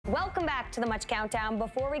Welcome back to the Much Countdown.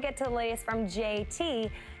 Before we get to the latest from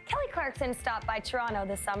JT, Kelly Clarkson stopped by Toronto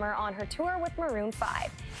this summer on her tour with Maroon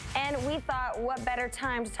 5. And we thought, what better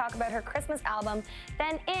time to talk about her Christmas album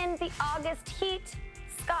than in the August heat?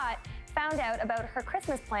 Scott found out about her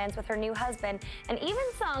Christmas plans with her new husband and even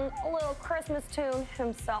sung a little Christmas tune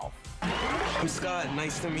himself. I'm Scott.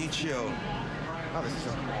 Nice to meet you. Oh, this is so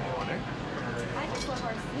cool. I just love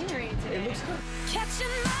our scenery today. It looks good. Catching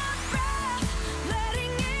my breath,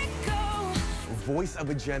 letting it go. Voice of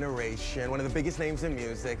a generation, one of the biggest names in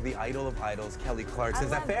music, the idol of idols, Kelly Clarkson.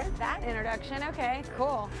 Is that fair? That introduction. Okay,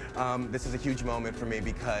 cool. This is a huge moment for me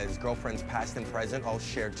because girlfriends past and present all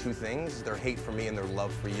share two things, their hate for me and their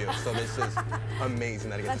love for you. So this is amazing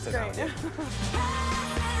that I get to sit down with you.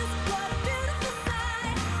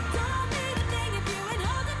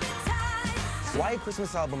 Why a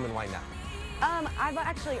Christmas album and why now? I've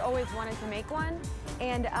actually always wanted to make one,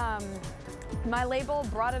 and my label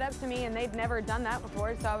brought it up to me, and they'd never done that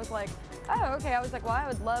before, so I was like, oh, okay. I was like, well, I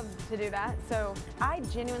would love to do that. So I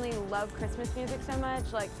genuinely love Christmas music so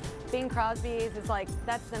much. Like, Bing Crosby's is like,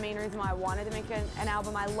 that's the main reason why I wanted to make an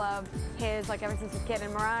album. I love his, like, ever since a kid,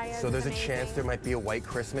 and Mariah's. So there's a chance there might be a white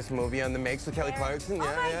Christmas movie on the makes with Kelly Clarkson? Oh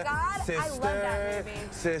my God, Sister, I love that movie.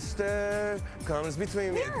 Sister comes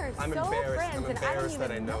between me. I'm so embarrassed. Friends, I'm embarrassed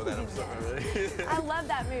that I know that. I'm sorry. I love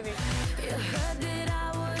that movie. You heard that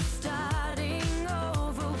I was starting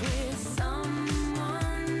over with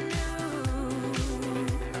someone new.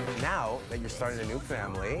 Now that you're starting a new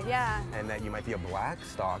family, yeah, and that you might be a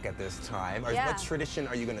Blackstock at this time, what tradition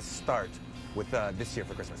are you going to start with this year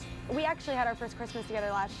for Christmas? We actually had our first Christmas together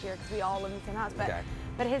last year because we all live in the same house,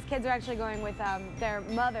 but his kids are actually going with their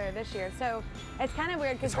mother this year, so it's kind of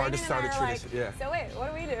weird because it's hard to start a tradition. Like, so wait,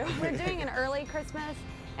 what do we do? We're doing an early Christmas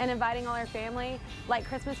and inviting all our family, like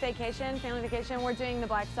Christmas vacation, family vacation. We're doing the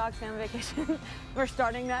Blackstocks family vacation. We're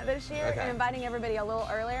starting that this year and inviting everybody a little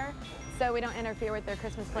earlier so we don't interfere with their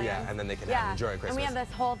Christmas plans. Yeah, and then they can enjoy Christmas. And we have this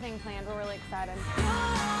whole thing planned. We're really excited.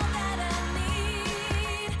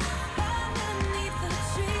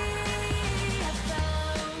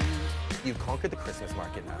 You've conquered the Christmas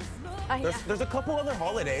market now. There's a couple other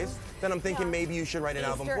holidays that I'm thinking maybe you should write an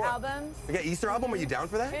album for. Easter albums. Okay, Easter album, are you down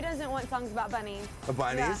for that? Who doesn't want songs about bunnies?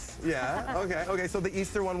 Bunnies? Yeah. Okay, so the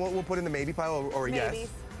Easter one we'll put in the maybe pile or yes.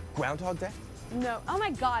 Maybes. Groundhog Day? No. Oh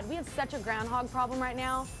my God, we have such a groundhog problem right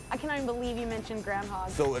now. I cannot even believe you mentioned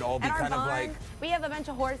groundhogs. So it'd all be kind of like... We have a bunch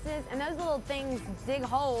of horses, and those little things dig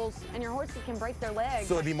holes, and your horses can break their legs.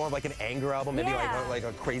 So it'd be more of like an anger album, maybe like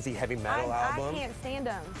a crazy heavy metal album? I can't stand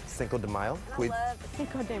them. Cinco de Mayo? I love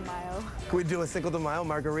Cinco de Mayo. Could we do a Cinco de Mayo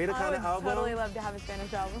margarita kind of album? I would totally love to have a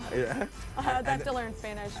Spanish album. Yeah? I'd have to learn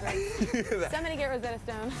Spanish, but somebody get Rosetta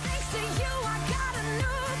Stone.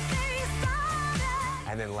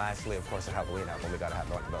 And then lastly, of course, a Halloween album. We gotta have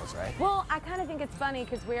one of those, right? Well, I kind of think it's funny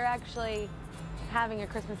because we're actually having a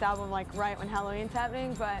Christmas album like right when Halloween's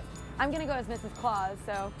happening, but I'm gonna go as Mrs. Claus,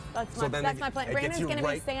 so that's my plan. Brandon's gonna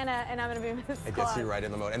be Santa, and I'm gonna be Mrs. Claus. It gets you right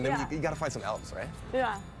in the mode, and then you gotta find some elves, right?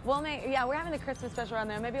 Yeah. Well, we're having the Christmas special around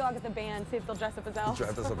there. Maybe I'll get the band, see if they'll dress up as elves.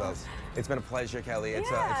 Dress up as elves. It's been a pleasure, Kelly.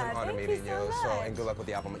 It's an honor meeting you. And good luck with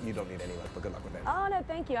the album. You don't need any luck, but good luck with it. Oh no,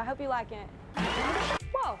 thank you. I hope you like it.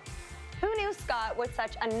 Whoa. Who knew Scott was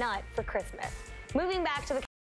such a nut for Christmas? Moving back to the